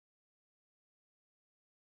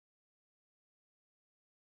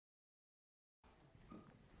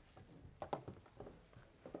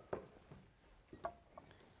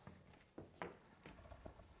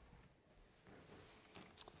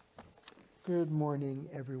Good morning,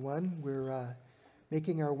 everyone. We're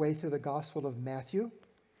making our way through the Gospel of Matthew.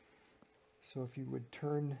 So if you would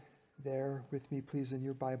turn there with me, please, in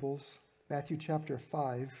your Bibles. Matthew chapter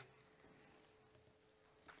 5.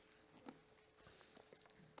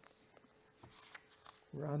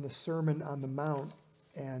 We're on the Sermon on the Mount,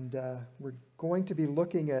 and we're going to be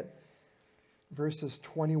looking at verses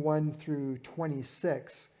 21 through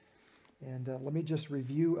 26. And let me just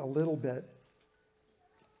review a little bit.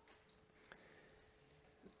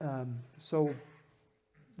 So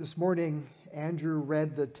this morning, Andrew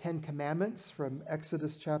read the 10 Commandments from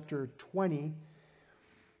Exodus chapter 20.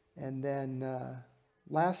 And then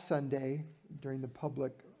last Sunday, during the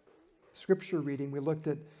public scripture reading, we looked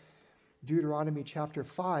at Deuteronomy chapter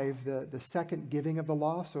 5, the second giving of the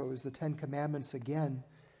law. So it was the 10 Commandments again,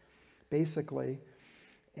 basically.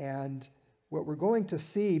 And what we're going to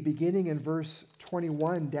see, beginning in verse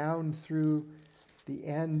 21 down through the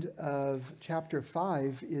end of chapter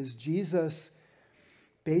 5, is Jesus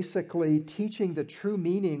basically teaching the true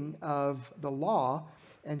meaning of the law,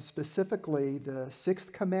 and specifically the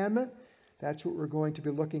sixth commandment. That's what we're going to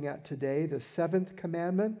be looking at today, the seventh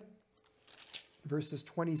commandment, verses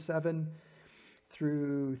 27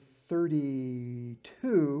 through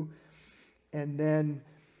 32, and then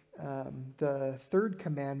the third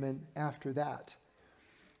commandment after that.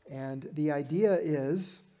 And the idea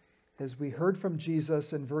is, as we heard from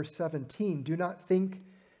Jesus in verse 17, do not think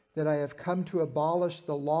that I have come to abolish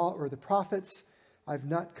the law or the prophets. I've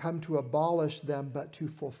not come to abolish them, but to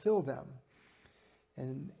fulfill them.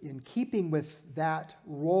 And in keeping with that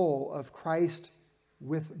role of Christ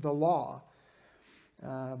with the law,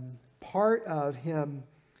 part of him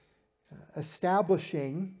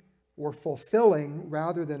establishing or fulfilling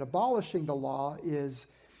rather than abolishing the law is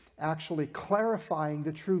actually clarifying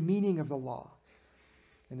the true meaning of the law.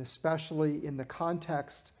 And especially in the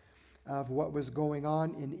context of what was going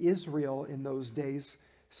on in Israel in those days,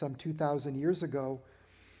 some 2,000 years ago,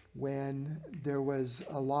 when there was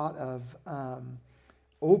a lot of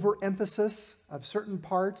overemphasis of certain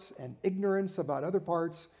parts and ignorance about other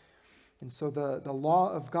parts. And so the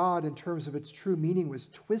law of God, in terms of its true meaning, was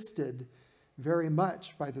twisted very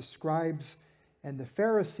much by the scribes and the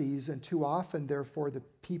Pharisees, and too often, therefore, the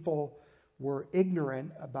people were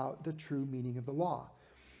ignorant about the true meaning of the law.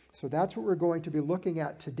 So that's what we're going to be looking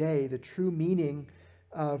at today, the true meaning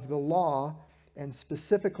of the law, and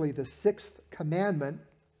specifically the sixth commandment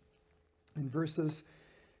in verses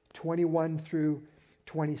 21 through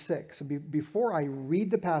 26. And before I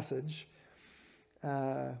read the passage,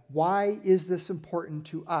 why is this important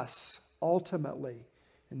to us ultimately?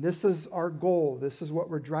 And this is our goal. This is what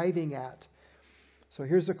we're driving at. So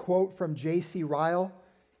here's a quote from J.C. Ryle.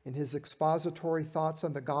 In his expository thoughts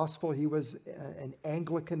on the gospel, he was an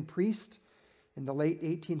Anglican priest in the late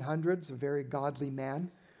 1800s, a very godly man.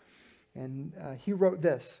 And he wrote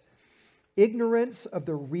this: ignorance of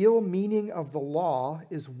the real meaning of the law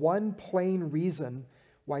is one plain reason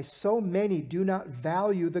why so many do not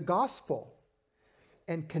value the gospel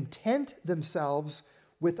and content themselves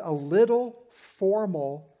with a little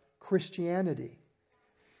formal Christianity.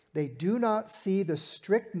 They do not see the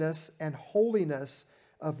strictness and holiness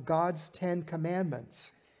of God's 10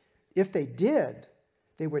 commandments. If they did,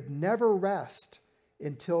 they would never rest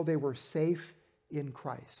until they were safe in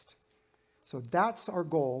Christ. So that's our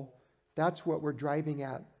goal. That's what we're driving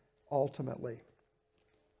at ultimately.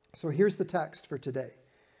 So here's the text for today.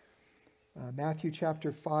 Matthew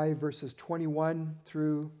chapter 5, verses 21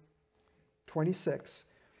 through 26.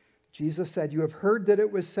 Jesus said, "You have heard that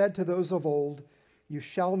it was said to those of old, 'You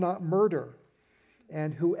shall not murder,'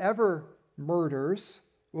 and whoever murders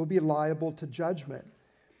will be liable to judgment.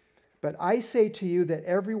 But I say to you that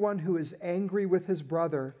everyone who is angry with his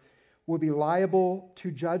brother will be liable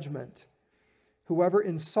to judgment. Whoever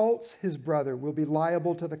insults his brother will be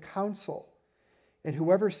liable to the council. And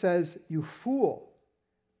whoever says, 'You fool,'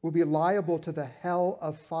 will be liable to the hell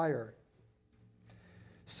of fire.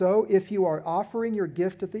 So if you are offering your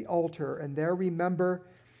gift at the altar and there remember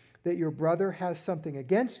that your brother has something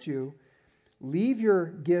against you, leave your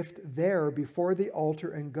gift there before the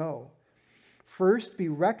altar and go. First be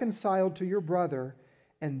reconciled to your brother,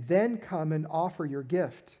 and then come and offer your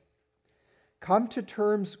gift. Come to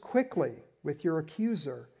terms quickly with your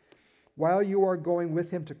accuser while you are going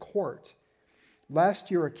with him to court,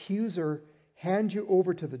 lest your accuser hand you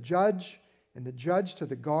over to the judge, and the judge to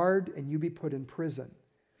the guard, and you be put in prison.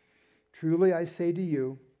 Truly I say to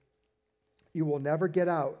you, you will never get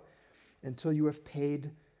out until you have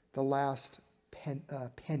paid the last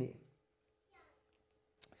penny."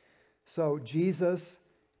 So Jesus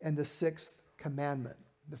and the sixth commandment.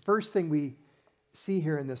 The first thing we see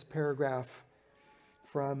here in this paragraph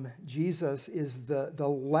from Jesus is the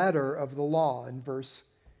letter of the law in verse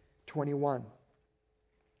 21.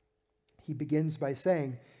 He begins by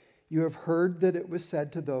saying, "You have heard that it was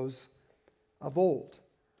said to those of old."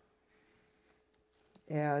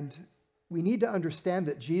 And we need to understand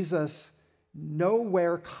that Jesus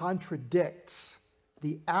nowhere contradicts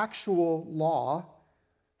the actual law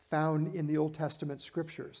found in the Old Testament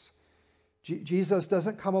scriptures. Jesus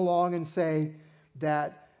doesn't come along and say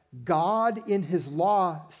that God in his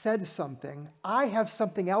law said something. I have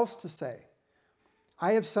something else to say.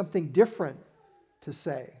 I have something different to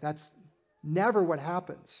say. That's never what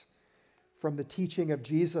happens from the teaching of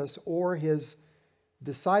Jesus or his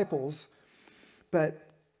disciples.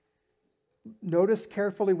 But notice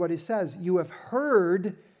carefully what he says. You have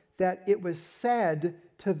heard that it was said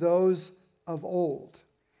to those of old.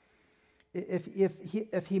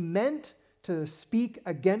 If he meant to speak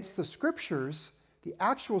against the scriptures, the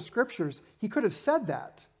actual scriptures, he could have said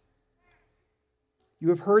that. You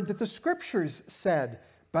have heard that the scriptures said,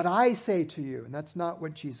 but I say to you. And that's not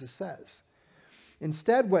what Jesus says.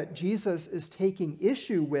 Instead, what Jesus is taking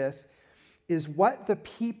issue with is what the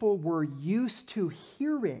people were used to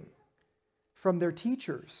hearing from their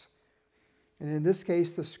teachers. And in this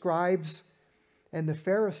case, the scribes and the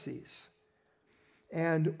Pharisees.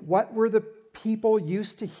 And what were the people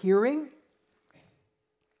used to hearing?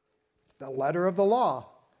 The letter of the law.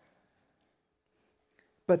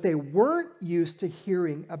 But they weren't used to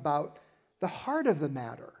hearing about the heart of the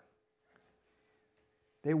matter.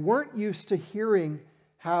 They weren't used to hearing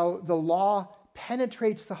how the law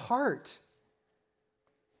penetrates the heart.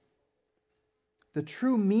 The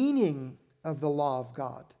true meaning of the law of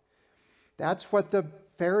God. That's what the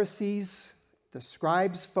Pharisees, the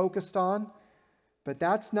scribes focused on, but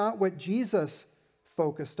that's not what Jesus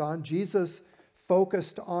focused on. Jesus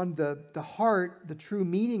focused on the heart, the true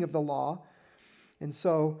meaning of the law, and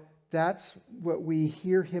so that's what we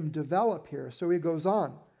hear him develop here. So he goes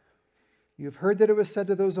on. You have heard that it was said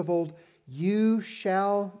to those of old, you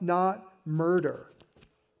shall not murder.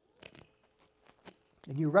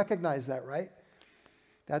 And you recognize that, right?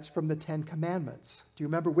 That's from the 10 Commandments. Do you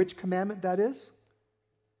remember which commandment that is?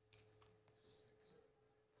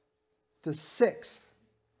 The 6th.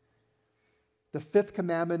 The 5th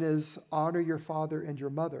commandment is honor your father and your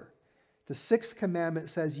mother. The 6th commandment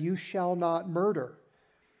says you shall not murder.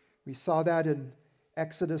 We saw that in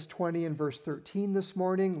Exodus 20 and verse 13 this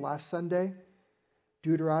morning, last Sunday.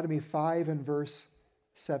 Deuteronomy 5 and verse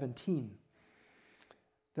 17.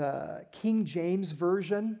 The King James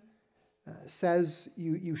Version says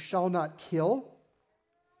you shall not kill.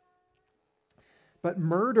 But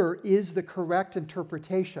murder is the correct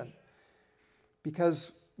interpretation.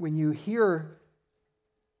 Because when you hear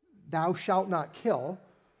thou shalt not kill,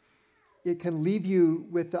 it can leave you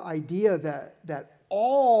with the idea that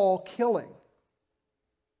all killing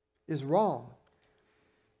is wrong.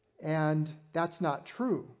 And that's not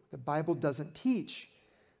true. The Bible doesn't teach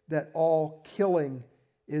that all killing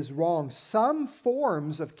is wrong. Some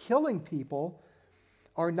forms of killing people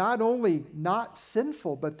are not only not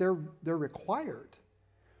sinful, but they're required.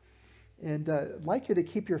 And I'd like you to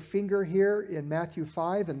keep your finger here in Matthew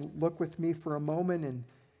 5 and look with me for a moment in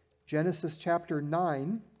Genesis chapter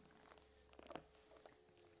 9.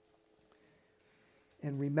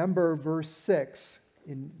 And remember verse 6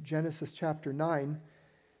 in Genesis chapter 9.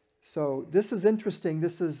 So this is interesting.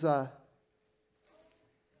 This is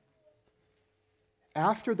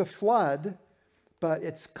after the flood, but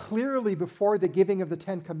it's clearly before the giving of the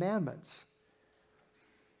 10 Commandments.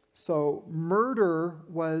 So murder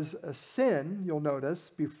was a sin, you'll notice,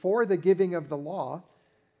 before the giving of the law,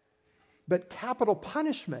 but capital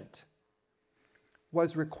punishment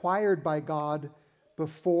was required by God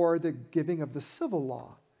before the giving of the civil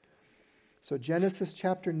law. So Genesis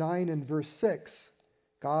chapter 9 and verse 6,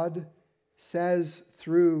 God says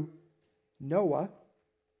through Noah,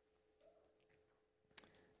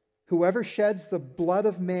 whoever sheds the blood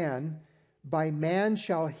of man, by man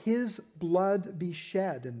shall his blood be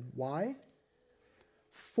shed. And why?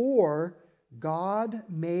 For God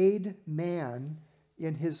made man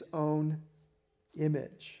in his own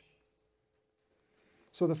image.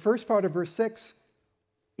 So the first part of verse 6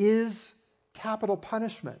 is capital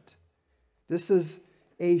punishment. This is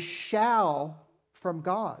a shall from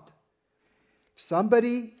God.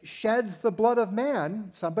 Somebody sheds the blood of man,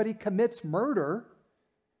 somebody commits murder,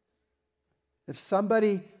 if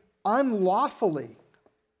somebody unlawfully,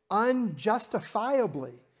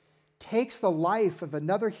 unjustifiably takes the life of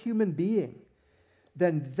another human being,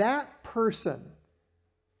 then that person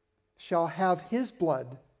shall have his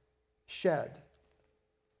blood shed.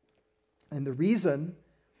 And the reason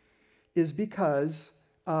is because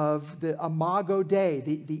of the imago Dei,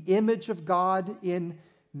 the image of God in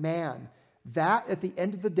man. That, at the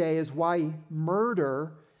end of the day, is why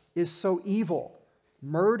murder is so evil.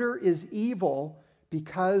 Murder is evil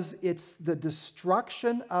because it's the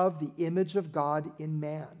destruction of the image of God in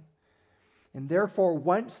man. And therefore,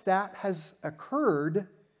 once that has occurred,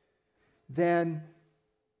 then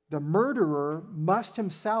the murderer must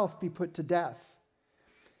himself be put to death.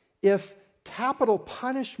 If capital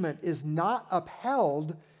punishment is not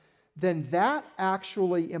upheld, then that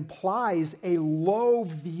actually implies a low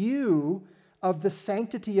view of the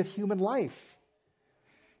sanctity of human life.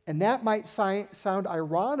 And that might sound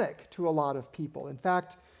ironic to a lot of people. In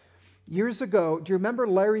fact, years ago, do you remember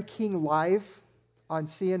Larry King Live on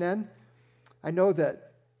CNN? I know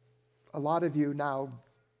that a lot of you now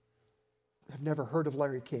have never heard of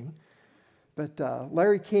Larry King, but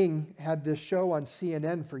Larry King had this show on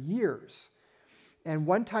CNN for years. And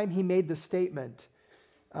one time he made the statement,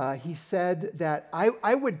 he said that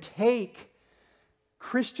I would take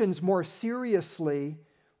Christians more seriously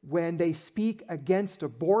when they speak against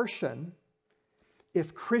abortion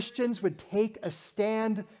if Christians would take a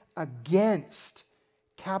stand against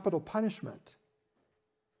capital punishment.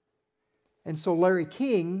 And so Larry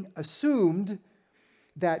King assumed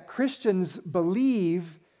that Christians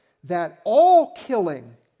believe that all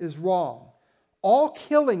killing is wrong. All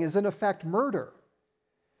killing is in effect murder.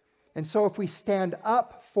 And so if we stand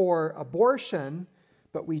up for abortion,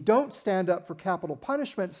 but we don't stand up for capital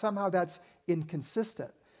punishment, somehow that's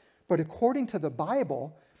inconsistent. But according to the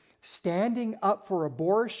Bible, standing up for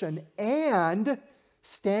abortion and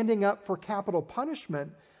standing up for capital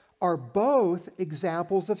punishment are both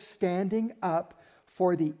examples of standing up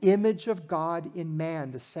for the image of God in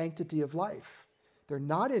man, the sanctity of life. They're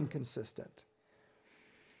not inconsistent.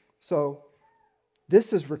 So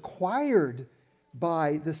this is required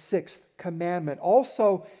by the sixth commandment.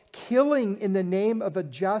 Also, killing in the name of a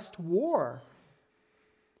just war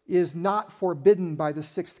is not forbidden by the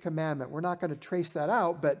sixth commandment. We're not going to trace that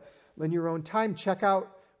out, but in your own time, check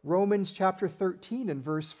out Romans chapter 13 and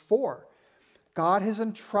verse 4. God has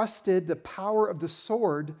entrusted the power of the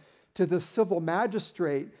sword to the civil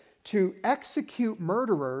magistrate to execute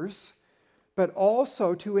murderers, but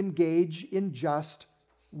also to engage in just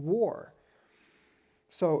war.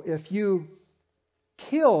 So if you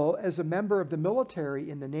kill as a member of the military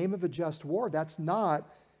in the name of a just war, that's not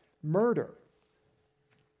murder.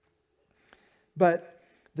 But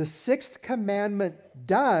the sixth commandment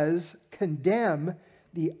does condemn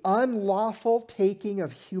the unlawful taking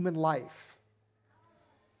of human life,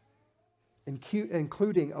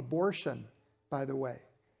 including abortion, by the way.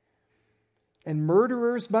 And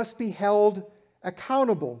murderers must be held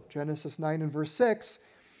accountable, Genesis 9 and verse 6.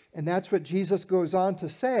 And that's what Jesus goes on to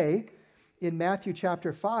say in Matthew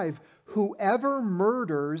chapter 5. Whoever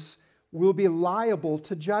murders will be liable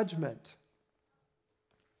to judgment.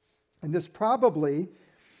 And this probably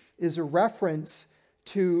is a reference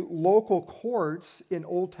to local courts in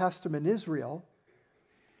Old Testament Israel.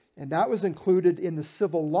 And that was included in the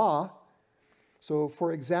civil law. So,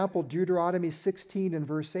 for example, Deuteronomy 16 and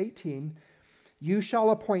verse 18, you shall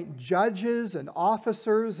appoint judges and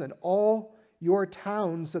officers in all your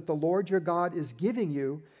towns that the Lord your God is giving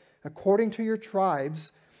you according to your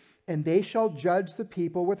tribes, and they shall judge the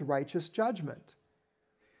people with righteous judgment.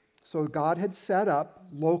 So God had set up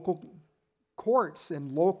local courts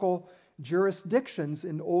and local jurisdictions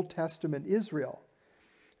in Old Testament Israel.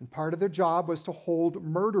 And part of their job was to hold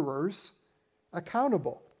murderers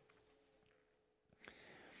accountable.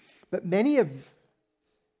 But many of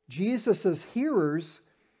Jesus' hearers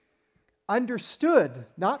understood,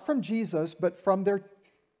 not from Jesus, but from their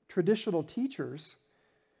traditional teachers,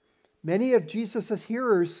 many of Jesus'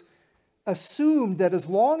 hearers assumed that as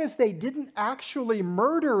long as they didn't actually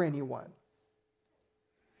murder anyone,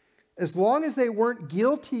 as long as they weren't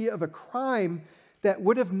guilty of a crime that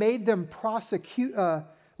would have made them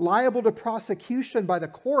liable to prosecution by the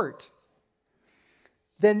court,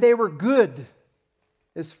 then they were good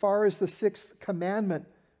as far as the sixth commandment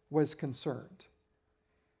was concerned.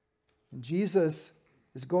 And Jesus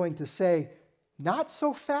is going to say, not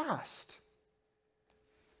so fast.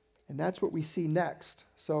 And that's what we see next.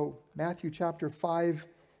 So Matthew chapter 5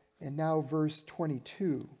 and now verse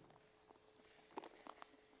 22.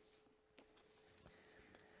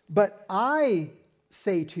 But I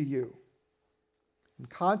say to you, in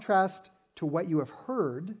contrast to what you have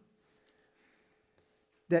heard,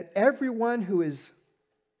 that everyone who is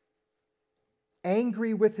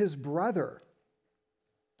angry with his brother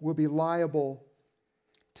will be liable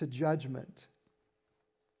to judgment.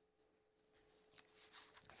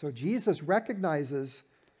 So Jesus recognizes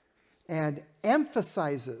and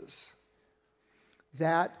emphasizes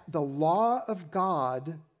that the law of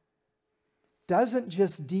God doesn't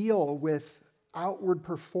just deal with outward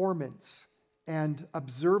performance and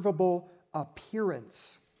observable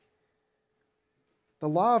appearance. The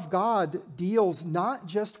law of God deals not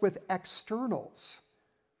just with externals,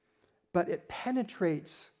 but it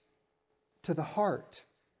penetrates to the heart.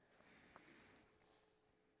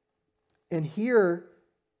 And here,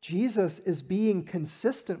 Jesus is being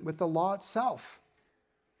consistent with the law itself.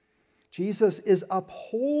 Jesus is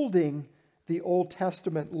upholding the Old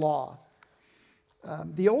Testament law.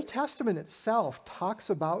 The Old Testament itself talks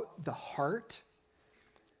about the heart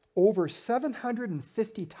over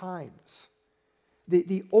 750 times.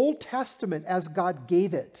 The Old Testament, as God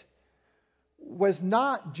gave it, was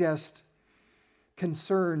not just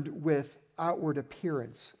concerned with outward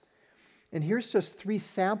appearance. And here's just 3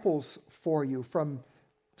 samples for you from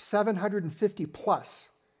 750 plus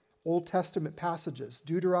Old Testament passages.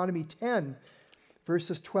 Deuteronomy 10,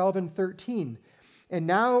 verses 12 and 13. And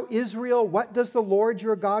now, Israel, what does the Lord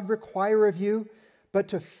your God require of you but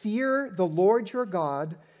to fear the Lord your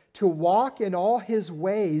God, to walk in all his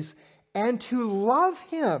ways, and to love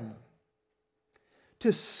him,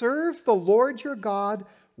 to serve the Lord your God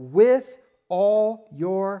with all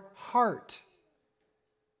your heart.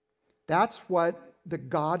 That's what the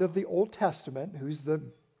God of the Old Testament, who's the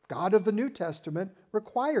God of the New Testament,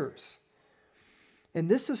 requires. And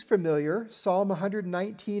this is familiar, Psalm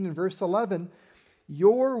 119 and verse 11.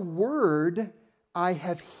 Your word I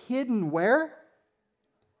have hidden where?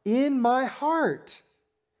 In my heart,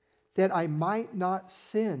 that I might not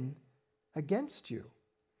sin against you.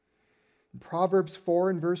 In Proverbs 4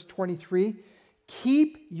 and verse 23,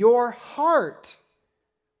 keep your heart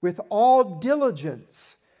with all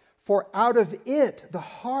diligence, for out of it, the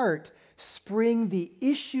heart, spring the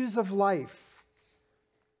issues of life.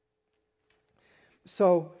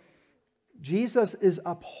 So, Jesus is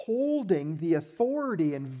upholding the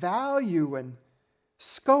authority and value and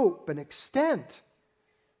scope and extent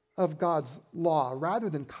of God's law rather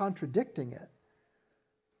than contradicting it.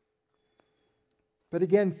 But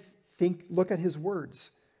again, look at his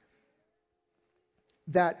words.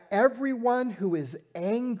 That everyone who is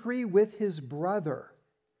angry with his brother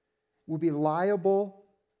will be liable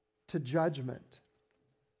to judgment.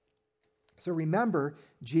 So remember,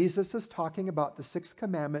 Jesus is talking about the 6th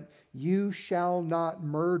commandment, you shall not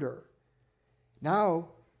murder. Now,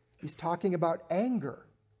 he's talking about anger.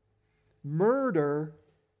 Murder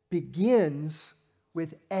begins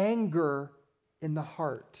with anger in the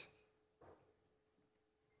heart.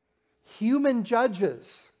 Human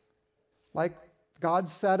judges, like God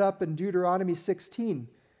set up in Deuteronomy 16,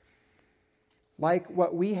 like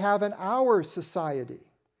what we have in our society.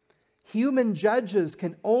 Human judges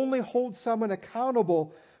can only hold someone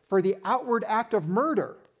accountable for the outward act of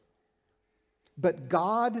murder. But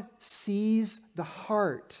God sees the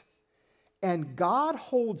heart, and God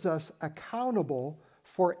holds us accountable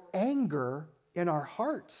for anger in our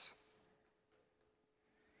hearts.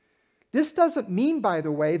 This doesn't mean, by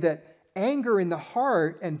the way, that anger in the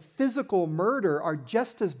heart and physical murder are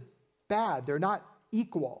just as bad. They're not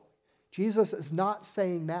equal. Jesus is not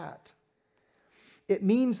saying that. It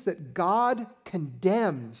means that God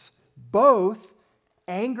condemns both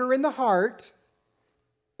anger in the heart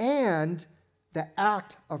and the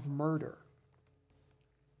act of murder.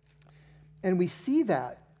 And we see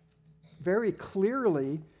that very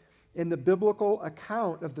clearly in the biblical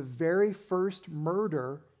account of the very first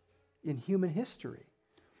murder in human history.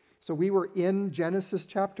 So we were in Genesis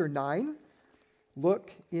chapter 9.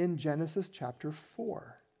 Look in Genesis chapter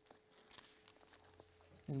 4.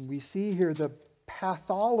 And we see here the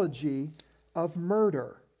pathology of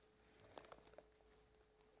murder.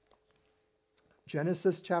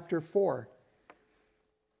 Genesis chapter 4.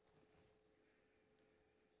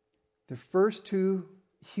 The first 2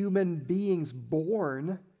 human beings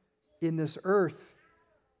born in this earth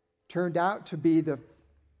turned out to be the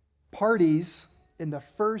parties in the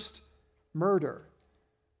first murder.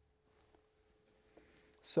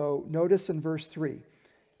 So notice in verse 3.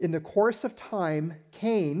 In the course of time,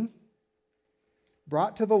 Cain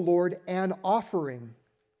brought to the Lord an offering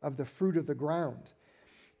of the fruit of the ground.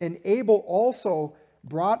 And Abel also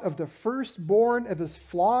brought of the firstborn of his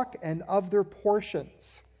flock and of their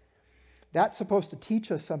portions. That's supposed to teach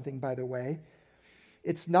us something, by the way.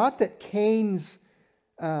 It's not that Cain's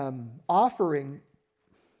offering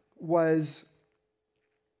was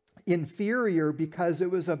inferior because it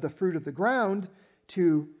was of the fruit of the ground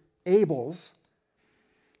to Abel's.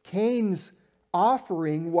 Cain's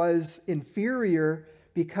offering was inferior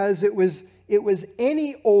because it was it was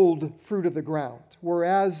any old fruit of the ground,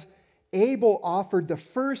 whereas Abel offered the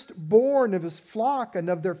firstborn of his flock and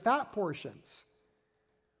of their fat portions.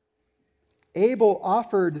 Abel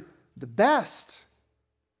offered the best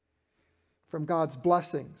from God's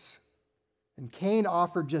blessings, and Cain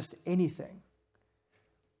offered just anything.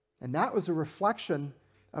 And that was a reflection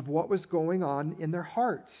of what was going on in their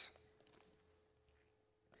hearts.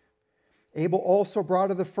 Abel also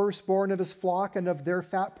brought of the firstborn of his flock and of their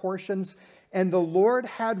fat portions, and the Lord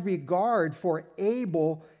had regard for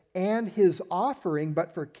Abel and his offering,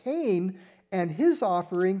 but for Cain and his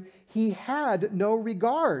offering he had no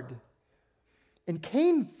regard. And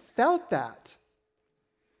Cain felt that.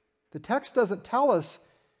 The text doesn't tell us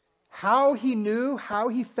how he knew, how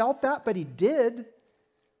he felt that, but he did.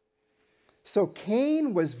 So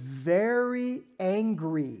Cain was very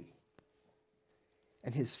angry,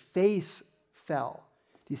 and his face fell.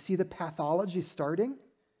 Do you see the pathology starting?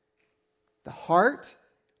 The heart,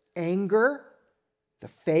 anger, the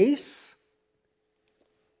face.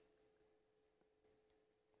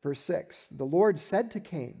 Verse 6, the Lord said to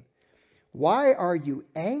Cain, "Why are you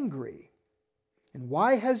angry? And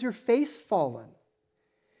why has your face fallen?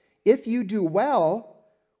 If you do well,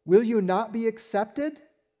 will you not be accepted?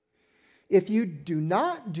 If you do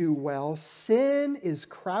not do well, sin is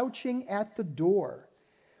crouching at the door.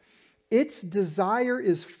 Its desire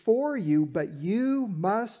is for you, but you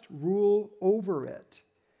must rule over it."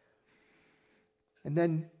 And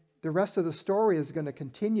then the rest of the story is going to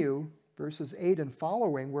continue, verses 8 and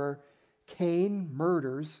following, where Cain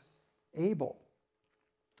murders Abel.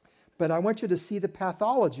 But I want you to see the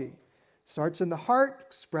pathology. Starts in the heart,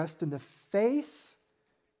 expressed in the face,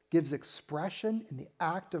 gives expression in the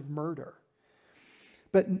act of murder.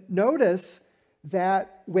 But notice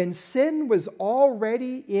that when sin was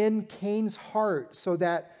already in Cain's heart, so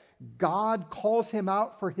that God calls him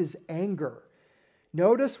out for his anger,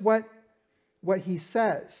 notice what he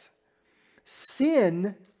says.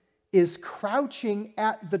 Sin is crouching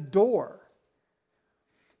at the door.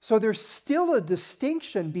 So there's still a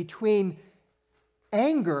distinction between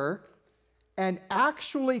anger and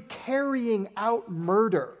actually carrying out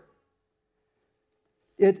murder.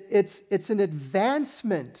 It's an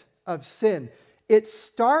advancement of sin. It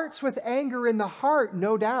starts with anger in the heart,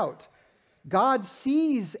 no doubt. God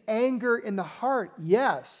sees anger in the heart,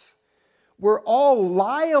 yes. We're all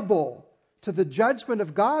liable to the judgment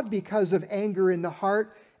of God because of anger in the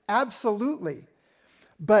heart, absolutely.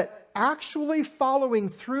 But actually following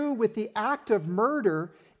through with the act of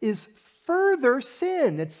murder is further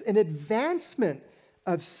sin. It's an advancement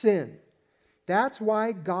of sin. That's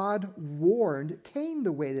why God warned Cain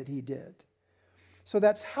the way that he did. So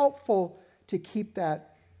that's helpful to keep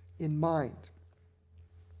that in mind.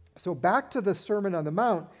 So back to the Sermon on the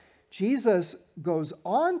Mount, Jesus goes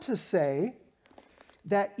on to say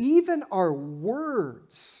that even our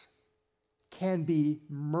words can be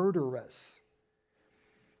murderous.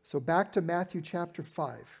 So back to Matthew chapter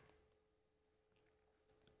 5.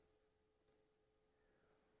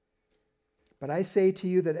 But I say to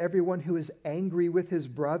you that everyone who is angry with his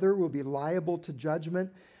brother will be liable to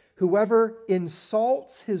judgment. Whoever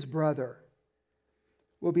insults his brother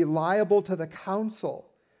will be liable to the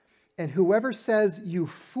council. And whoever says, "You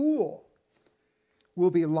fool,"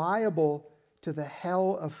 will be liable to the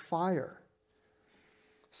hell of fire.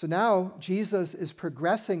 So now Jesus is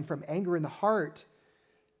progressing from anger in the heart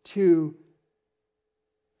to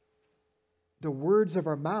the words of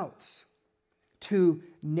our mouths, to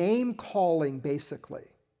name calling, basically.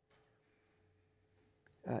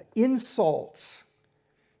 Insults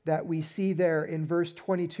that we see there in verse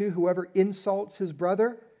 22, whoever insults his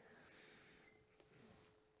brother.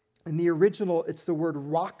 In the original, it's the word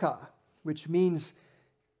raka, which means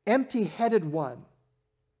empty-headed one,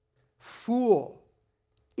 fool,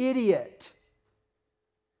 idiot.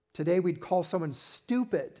 Today we'd call someone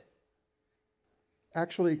stupid.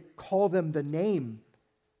 Actually call them the name,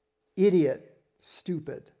 idiot,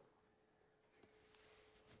 stupid.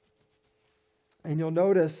 And you'll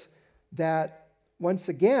notice that once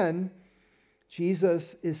again,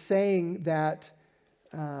 Jesus is saying that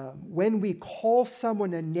when we call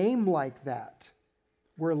someone a name like that,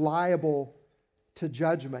 we're liable to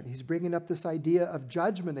judgment. He's bringing up this idea of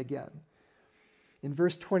judgment again. In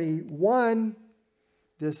verse 21,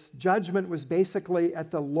 this judgment was basically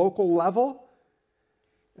at the local level.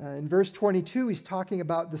 In verse 22, he's talking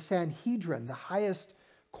about the Sanhedrin, the highest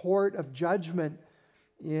court of judgment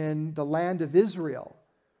in the land of Israel.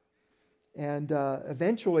 And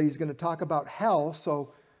eventually he's going to talk about hell.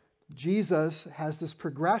 So Jesus has this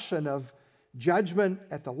progression of judgment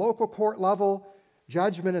at the local court level,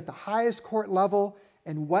 judgment at the highest court level,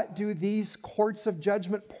 And what do these courts of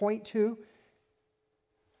judgment point to?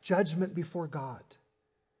 Judgment before God.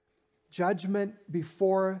 Judgment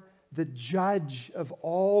before the judge of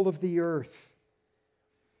all of the earth.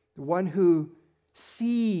 The one who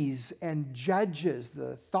sees and judges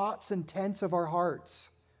the thoughts and intents of our hearts,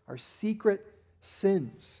 our secret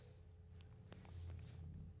sins.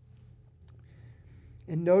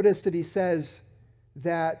 And notice that he says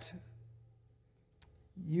that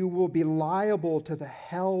you will be liable to the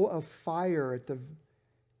hell of fire at the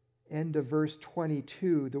end of verse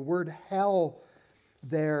 22. The word hell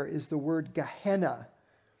there is the word Gehenna,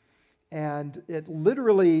 and it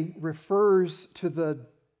literally refers to the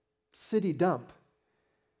city dump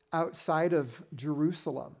outside of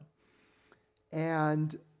Jerusalem.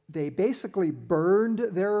 And they basically burned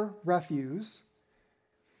their refuse,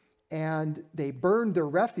 and they burned their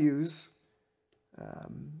refuse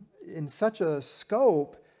in such a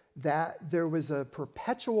scope that there was a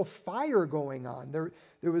perpetual fire going on.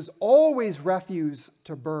 There was always refuse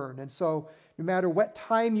to burn. And so no matter what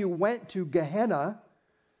time you went to Gehenna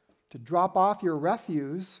to drop off your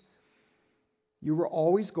refuse, you were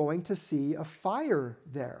always going to see a fire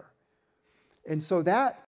there. And so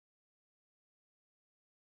that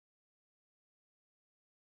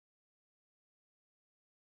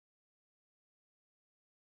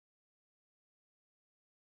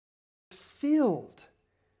filled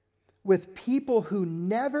with people who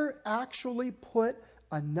never actually put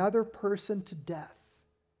another person to death.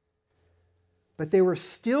 But they were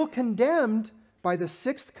still condemned by the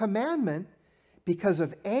sixth commandment because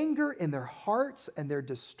of anger in their hearts and their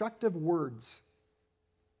destructive words.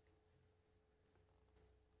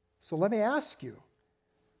 So let me ask you,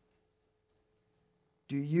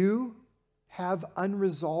 do you have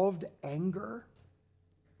unresolved anger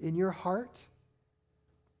in your heart?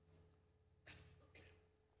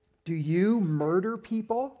 Do you murder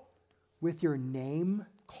people with your name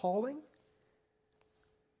calling?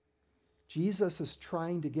 Jesus is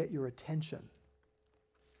trying to get your attention.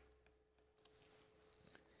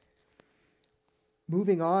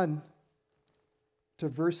 Moving on to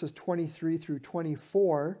verses 23 through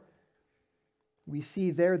 24, we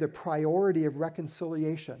see there the priority of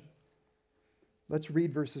reconciliation. Let's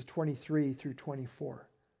read verses 23 through 24.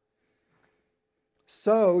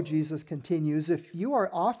 So, Jesus continues, if you are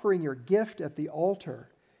offering your gift at the altar,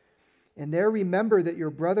 and there remember that your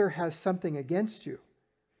brother has something against you,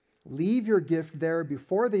 leave your gift there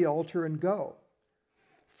before the altar and go.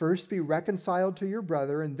 First be reconciled to your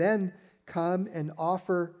brother, and then come and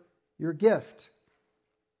offer your gift.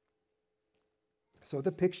 So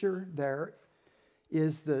the picture there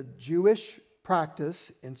is the Jewish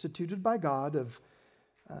practice instituted by God of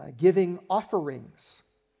giving offerings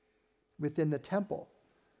within the temple.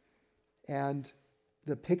 And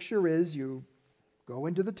the picture is you go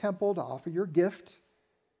into the temple to offer your gift,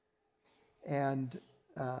 and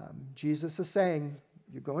Jesus is saying,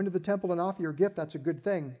 you go into the temple and offer your gift, that's a good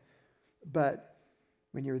thing. But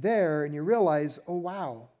when you're there and you realize, oh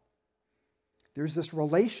wow, there's this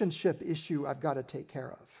relationship issue I've got to take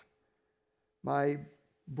care of. My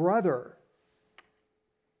brother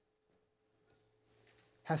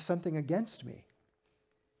has something against me.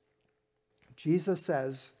 Jesus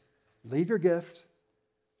says, leave your gift,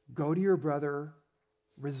 go to your brother,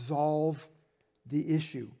 resolve the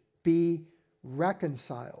issue, be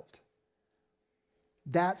reconciled.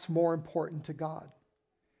 That's more important to God.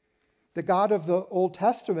 The God of the Old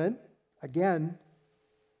Testament, again,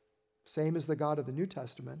 same as the God of the New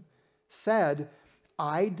Testament, said,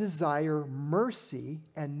 I desire mercy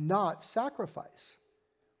and not sacrifice.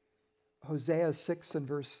 Hosea 6 and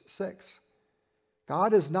verse 6.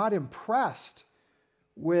 God is not impressed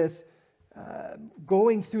with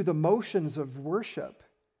going through the motions of worship.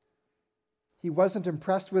 He wasn't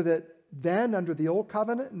impressed with it then under the Old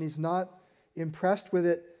Covenant, and he's not impressed with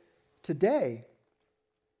it today.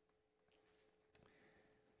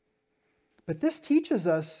 But this teaches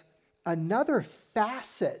us another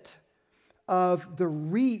facet of the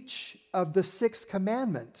reach of the sixth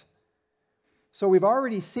commandment. So we've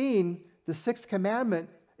already seen the sixth commandment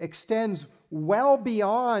extends well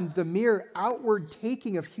beyond the mere outward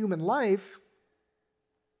taking of human life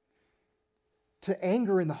to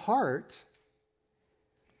anger in the heart.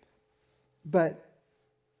 But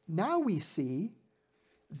now we see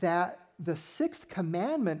that the sixth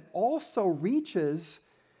commandment also reaches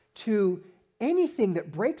to anything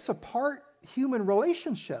that breaks apart human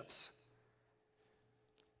relationships.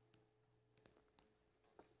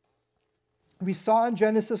 We saw in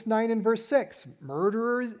Genesis 9 and verse 6,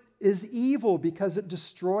 murder is evil because it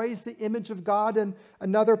destroys the image of God in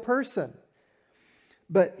another person.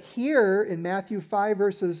 But here in Matthew 5,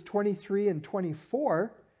 verses 23 and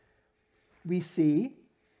 24, we see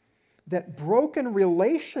that broken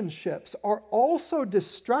relationships are also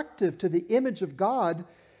destructive to the image of God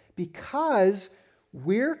because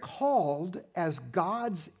we're called as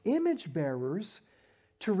God's image bearers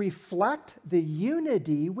to reflect the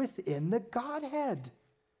unity within the Godhead.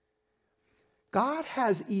 God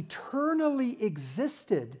has eternally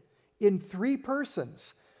existed in three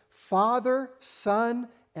persons: Father, Son,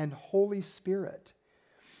 and Holy Spirit.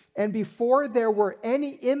 And before there were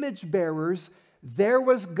any image bearers, there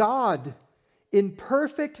was God in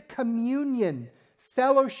perfect communion,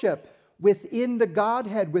 fellowship within the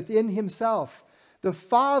Godhead, within himself. The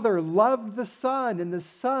Father loved the Son, and the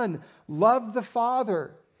Son loved the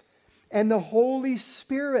Father. And the Holy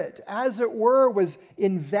Spirit, as it were, was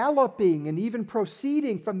enveloping and even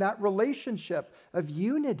proceeding from that relationship of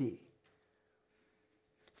unity.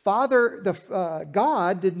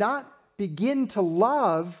 God did not begin to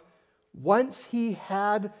love once he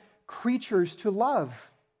had creatures to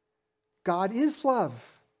love. God is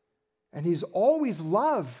love, and he's always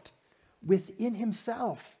loved within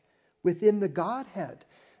himself, within the Godhead.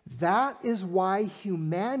 That is why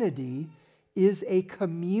humanity is a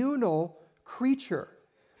communal creature.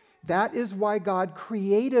 That is why God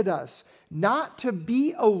created us, not to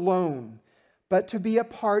be alone, but to be a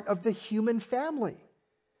part of the human family,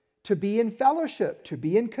 to be in fellowship, to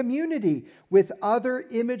be in community with other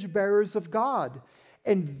image bearers of God.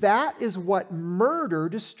 And that is what murder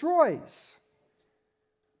destroys.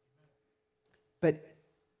 But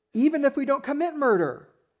even if we don't commit murder,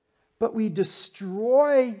 but we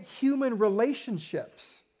destroy human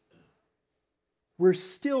relationships, we're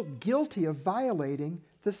still guilty of violating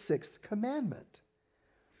the sixth commandment.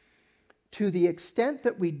 To the extent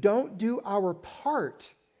that we don't do our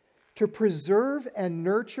part to preserve and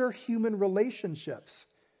nurture human relationships,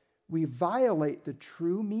 we violate the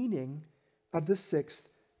true meaning of the sixth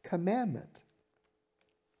commandment.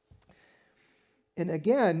 And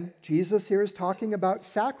again, Jesus here is talking about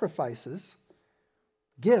sacrifices,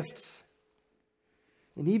 gifts.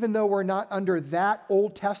 And even though we're not under that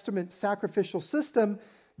Old Testament sacrificial system,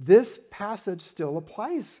 this passage still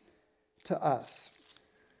applies to us.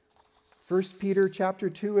 1 Peter chapter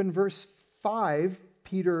 2 and verse 5,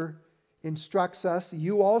 Peter instructs us,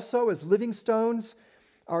 "You also, as living stones,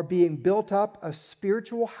 are being built up a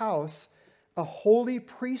spiritual house, a holy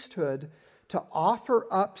priesthood, to offer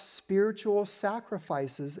up spiritual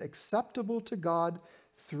sacrifices acceptable to God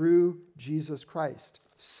through Jesus Christ."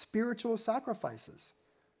 Spiritual sacrifices.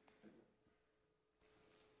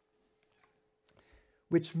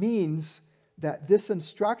 Which means that this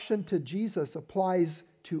instruction to Jesus applies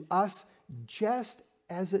to us just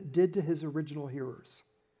as it did to his original hearers.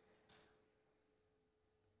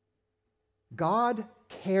 God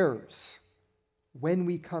cares when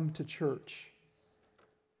we come to church.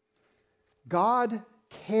 God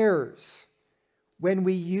cares when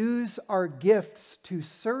we use our gifts to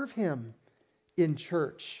serve him in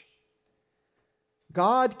church.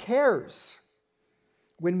 God cares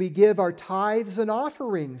when we give our tithes and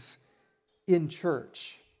offerings in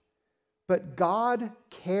church. But God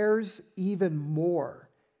cares even more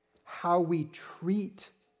how we treat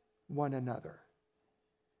one another.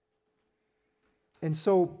 And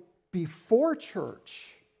so before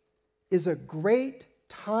church is a great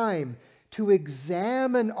time to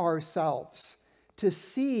examine ourselves, to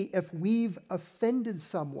see if we've offended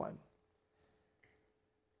someone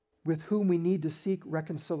with whom we need to seek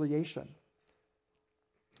reconciliation.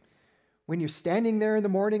 When you're standing there in the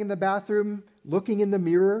morning in the bathroom, looking in the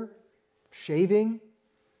mirror, shaving,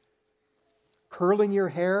 curling your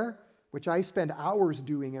hair, which I spend hours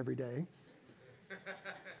doing every day,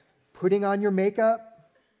 putting on your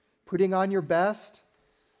makeup, putting on your best,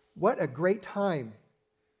 what a great time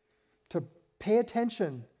to pay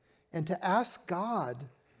attention and to ask God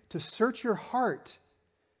to search your heart,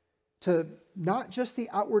 to not just the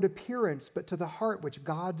outward appearance, but to the heart which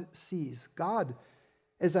God sees. God,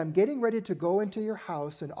 as I'm getting ready to go into your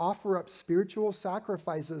house and offer up spiritual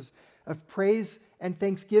sacrifices of praise and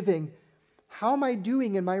thanksgiving, how am I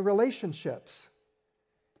doing in my relationships?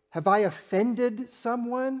 Have I offended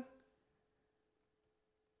someone?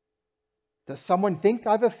 Does someone think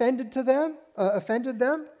I've offended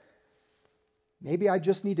them? Maybe I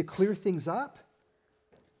just need to clear things up.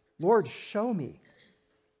 Lord, show me.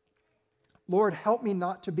 Lord, help me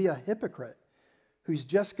not to be a hypocrite who's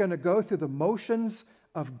just going to go through the motions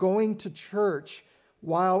of going to church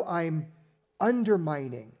while I'm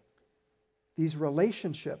undermining these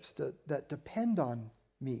relationships that depend on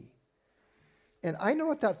me. And I know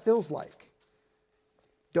what that feels like.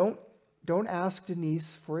 Don't don't ask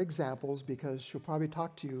Denise for examples because she'll probably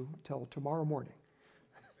talk to you till tomorrow morning.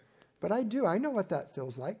 But I do. I know what that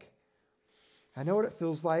feels like. I know what it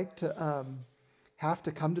feels like to have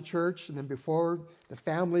to come to church, and then before the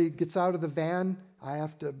family gets out of the van, I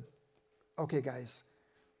have to, okay, guys,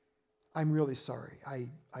 I'm really sorry.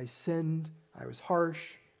 I sinned. I was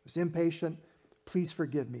harsh. I was impatient. Please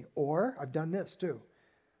forgive me. Or I've done this too.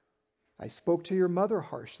 I spoke to your mother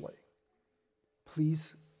harshly.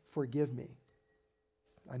 Please forgive me.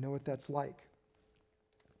 I know what that's like.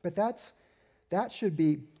 But that should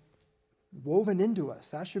be woven into us.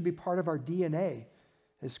 That should be part of our DNA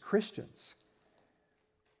as Christians.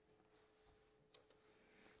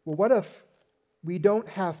 Well, what if we don't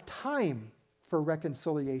have time for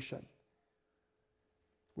reconciliation?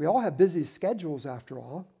 We all have busy schedules after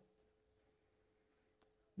all.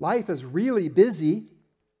 Life is really busy.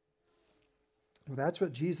 Well, that's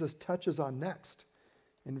what Jesus touches on next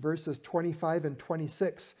in verses 25 and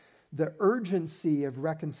 26, the urgency of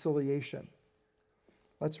reconciliation.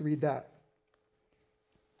 Let's read that.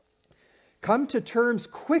 Come to terms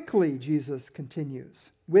quickly, Jesus continues,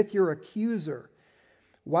 with your accuser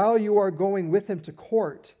while you are going with him to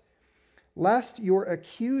court, lest your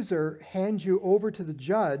accuser hand you over to the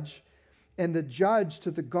judge and the judge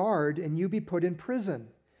to the guard and you be put in prison.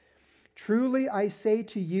 Truly, I say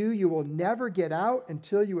to you, you will never get out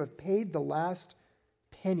until you have paid the last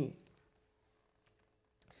penny.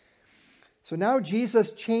 So now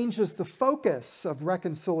Jesus changes the focus of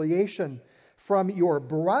reconciliation from your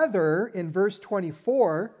brother in verse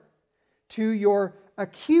 24 to your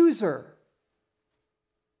accuser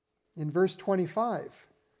in verse 25.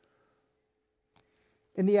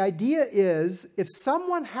 And the idea is, if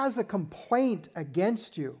someone has a complaint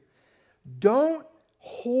against you, don't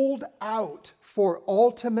hold out for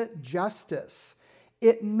ultimate justice.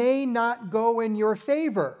 It may not go in your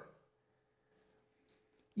favor.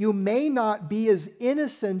 You may not be as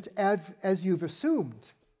innocent as you've assumed.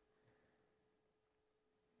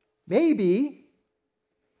 Maybe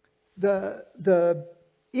the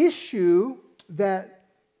issue that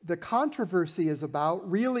the controversy is about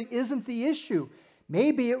really isn't the issue.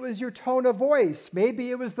 Maybe it was your tone of voice. Maybe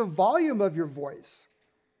it was the volume of your voice.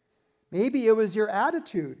 Maybe it was your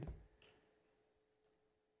attitude.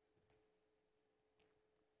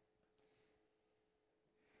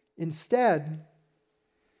 Instead,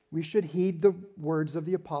 we should heed the words of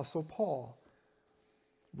the Apostle Paul.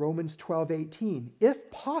 Romans 12:18. If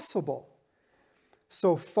possible,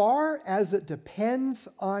 so far as it depends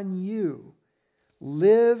on you,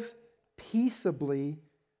 live peaceably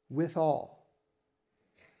with all.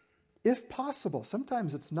 If possible.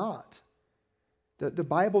 Sometimes it's not. The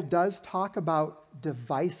Bible does talk about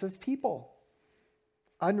divisive people,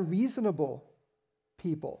 unreasonable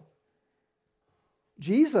people.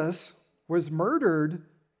 Jesus was murdered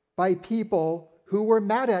by people who were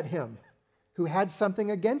mad at him, who had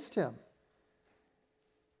something against him.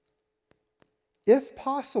 If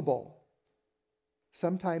possible,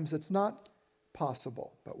 sometimes it's not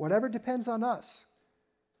possible, but whatever depends on us,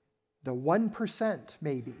 the 1%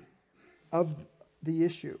 maybe of the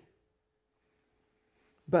issue.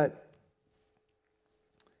 But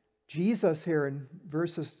Jesus here in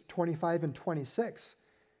verses 25 and 26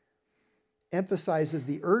 emphasizes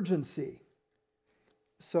the urgency.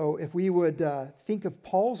 So if we would think of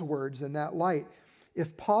Paul's words in that light,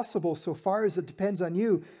 if possible, so far as it depends on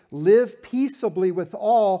you, live peaceably with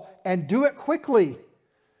all and do it quickly.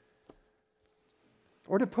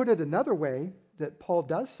 Or to put it another way that Paul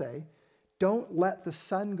does say, don't let the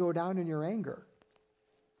sun go down in your anger.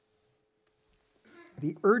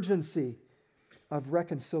 The urgency of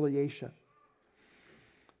reconciliation.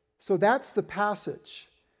 So that's the passage.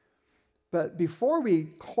 But before we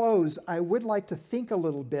close, I would like to think a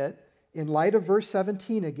little bit in light of verse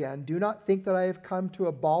 17 again. Do not think that I have come to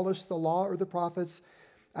abolish the law or the prophets.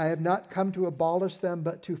 I have not come to abolish them,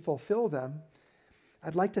 but to fulfill them.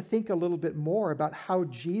 I'd like to think a little bit more about how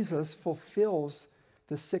Jesus fulfills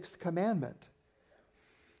the sixth commandment.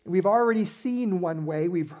 We've already seen one way.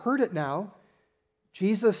 We've heard it now.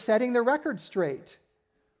 Jesus setting the record straight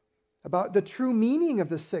about the true meaning of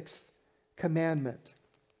the sixth commandment.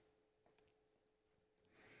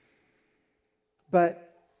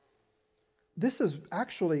 But this is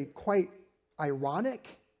actually quite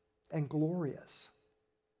ironic and glorious.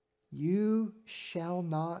 You shall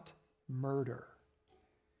not murder.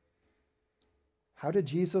 How did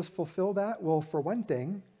Jesus fulfill that? Well, for one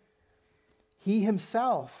thing, he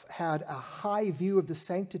himself had a high view of the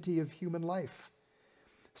sanctity of human life,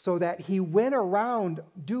 so that he went around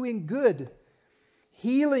doing good.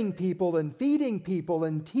 healing people and feeding people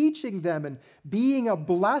and teaching them and being a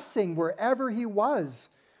blessing wherever he was,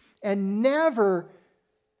 and never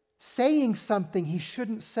saying something he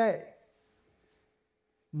shouldn't say.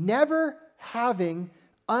 Never having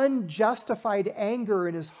unjustified anger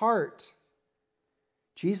in his heart.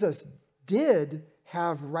 Jesus did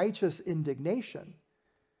have righteous indignation.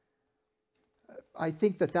 I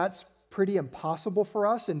think that that's pretty impossible for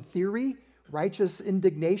us. In theory, righteous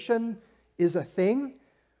indignation is a thing.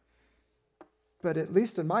 But at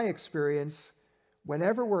least in my experience,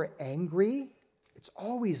 whenever we're angry, it's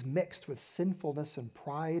always mixed with sinfulness and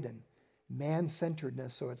pride and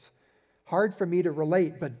man-centeredness. So it's hard for me to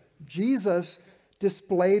relate. But Jesus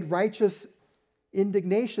displayed righteous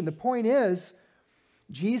indignation. The point is,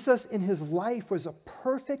 Jesus in his life was a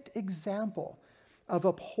perfect example of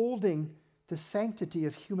upholding the sanctity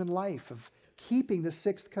of human life, of keeping the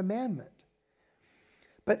sixth commandment.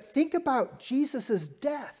 But think about Jesus'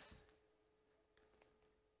 death.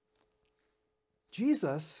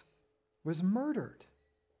 Jesus was murdered.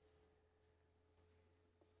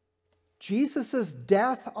 Jesus'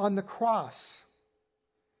 death on the cross.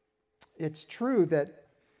 It's true that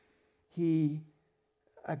he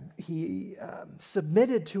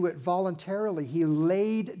submitted to it voluntarily. He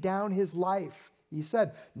laid down his life. He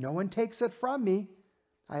said, "No one takes it from me.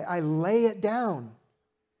 I lay it down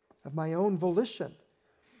of my own volition."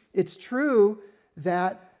 It's true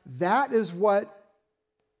that that is what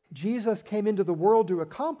Jesus came into the world to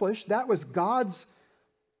accomplish. That was God's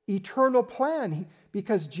eternal plan,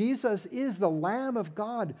 because Jesus is the Lamb of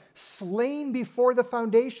God, slain before the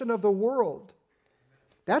foundation of the world.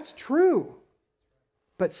 That's true.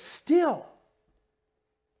 But still,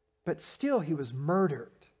 he was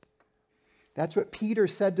murdered. That's what Peter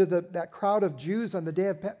said to that crowd of Jews on the day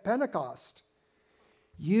of Pentecost.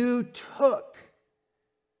 You took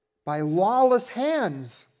by lawless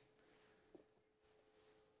hands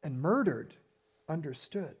and murdered,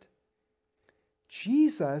 understood.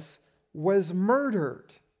 Jesus was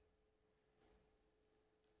murdered.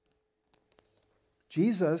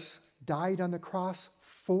 Jesus died on the cross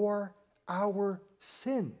for our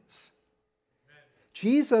sins.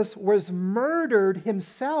 Jesus was murdered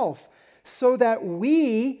himself so that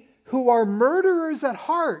we, who are murderers at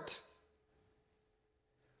heart,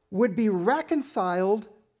 would be reconciled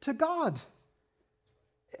to God.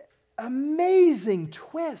 Amazing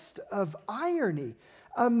twist of irony.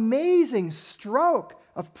 Amazing stroke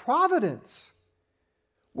of providence.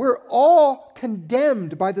 We're all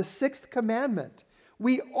condemned by the sixth commandment.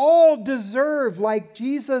 We all deserve, like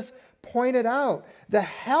Jesus pointed out, the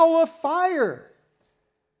hell of fire.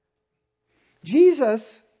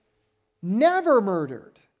 Jesus never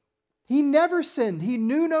murdered. He never sinned. He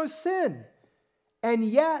knew no sin. And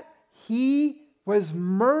yet he was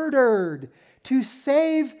murdered to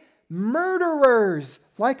save murderers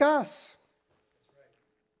like us.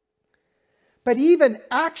 But even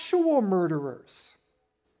actual murderers,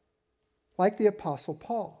 like the Apostle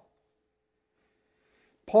Paul.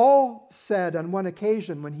 Paul said on one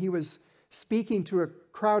occasion when he was speaking to a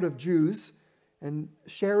crowd of Jews and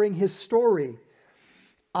sharing his story,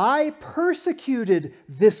 "I persecuted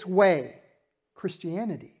this way,"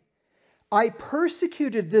 Christianity. "I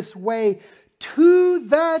persecuted this way to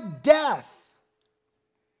the death,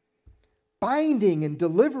 binding and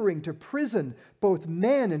delivering to prison both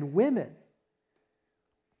men and women."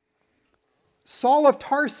 Saul of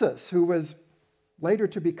Tarsus, who was later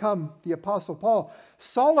to become the Apostle Paul,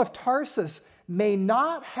 Saul of Tarsus may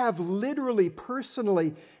not have literally,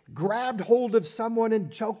 personally grabbed hold of someone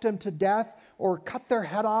and choked him to death, or cut their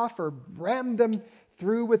head off, or rammed them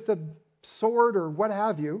through with the sword, or what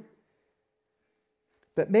have you.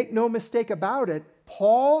 But make no mistake about it,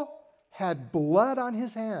 Paul had blood on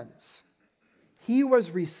his hands. He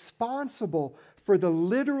was responsible for the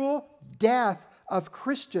literal death of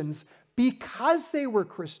Christians because they were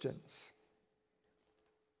Christians.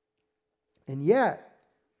 And yet,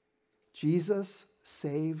 Jesus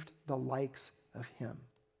saved the likes of him.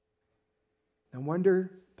 No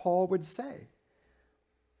wonder Paul would say,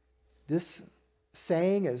 this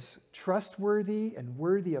saying is trustworthy and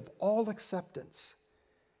worthy of all acceptance,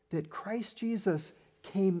 that Christ Jesus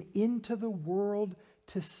came into the world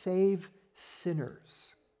to save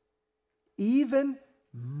sinners, even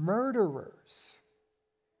murderers,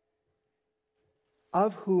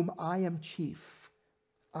 of whom I am chief.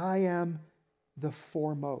 I am the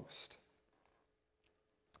foremost.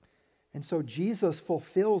 And so Jesus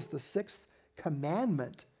fulfills the sixth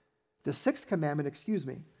commandment,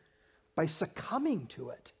 by succumbing to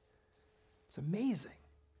it. It's amazing.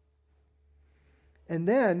 And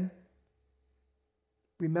then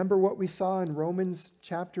remember what we saw in Romans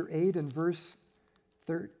chapter 8 and verse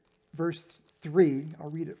 3. I'll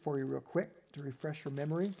read it for you real quick to refresh your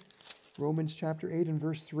memory. Romans chapter 8 and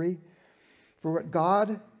verse 3. For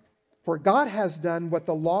God has done what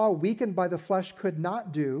the law, weakened by the flesh, could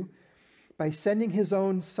not do, by sending his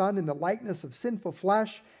own Son in the likeness of sinful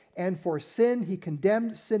flesh, and for sin he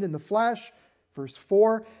condemned sin in the flesh. Verse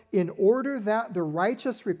 4, in order that the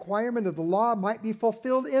righteous requirement of the law might be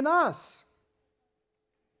fulfilled in us,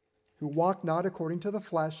 who walk not according to the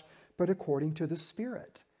flesh, but according to the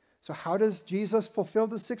Spirit. So how does Jesus fulfill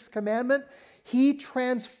the sixth commandment? He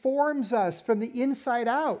transforms us from the inside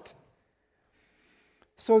out,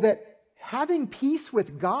 so that having peace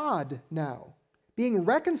with God now, being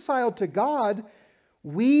reconciled to God,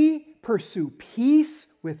 we pursue peace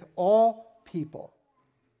with all people.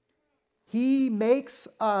 He makes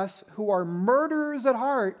us, who are murderers at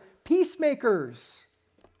heart, peacemakers.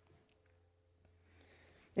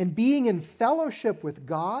 And being in fellowship with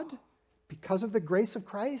God, because of the grace of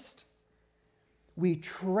Christ, we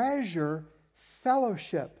treasure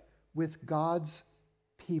fellowship with God's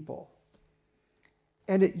people.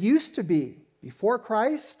 And it used to be, before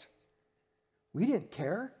Christ, we didn't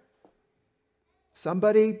care.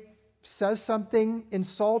 Somebody says something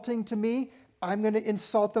insulting to me, I'm going to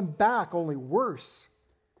insult them back, only worse.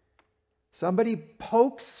 Somebody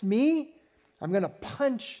pokes me, I'm going to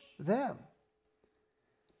punch them.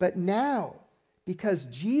 But now, because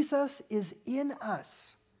Jesus is in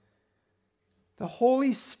us, the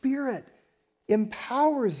Holy Spirit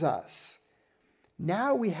empowers us.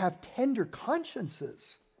 Now we have tender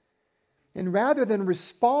consciences. And rather than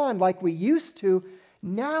respond like we used to,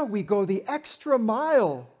 now we go the extra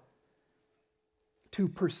mile to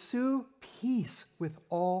pursue peace with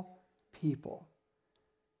all people.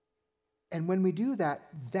 And when we do that,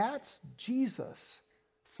 that's Jesus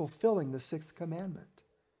fulfilling the sixth commandment.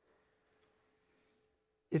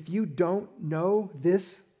 If you don't know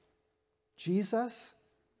this Jesus,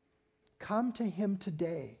 come to him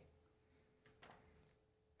today.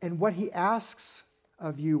 And what he asks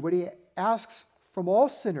of you, what he asks from all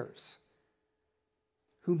sinners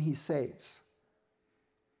whom he saves,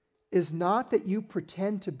 is not that you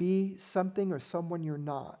pretend to be something or someone you're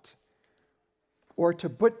not, or to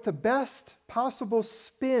put the best possible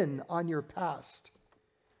spin on your past.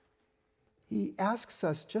 He asks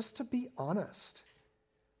us just to be honest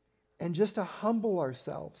and just to humble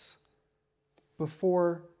ourselves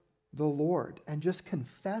before the Lord and just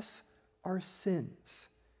confess our sins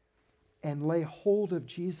and lay hold of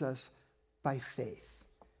Jesus by faith.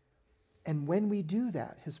 And when we do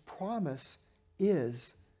that, his promise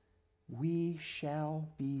is we shall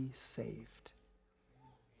be saved.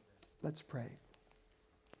 Let's pray.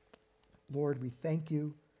 Lord, we thank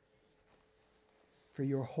you for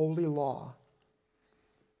your holy law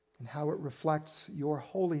and how it reflects your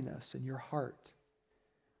holiness in your heart.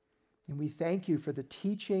 And we thank you for the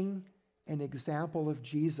teaching and example of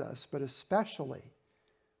Jesus, but especially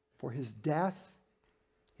for his death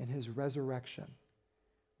and his resurrection.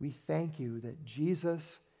 We thank you that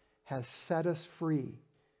Jesus has set us free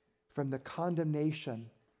from the condemnation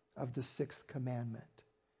of the sixth commandment.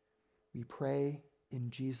 We pray in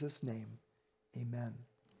Jesus' name, amen.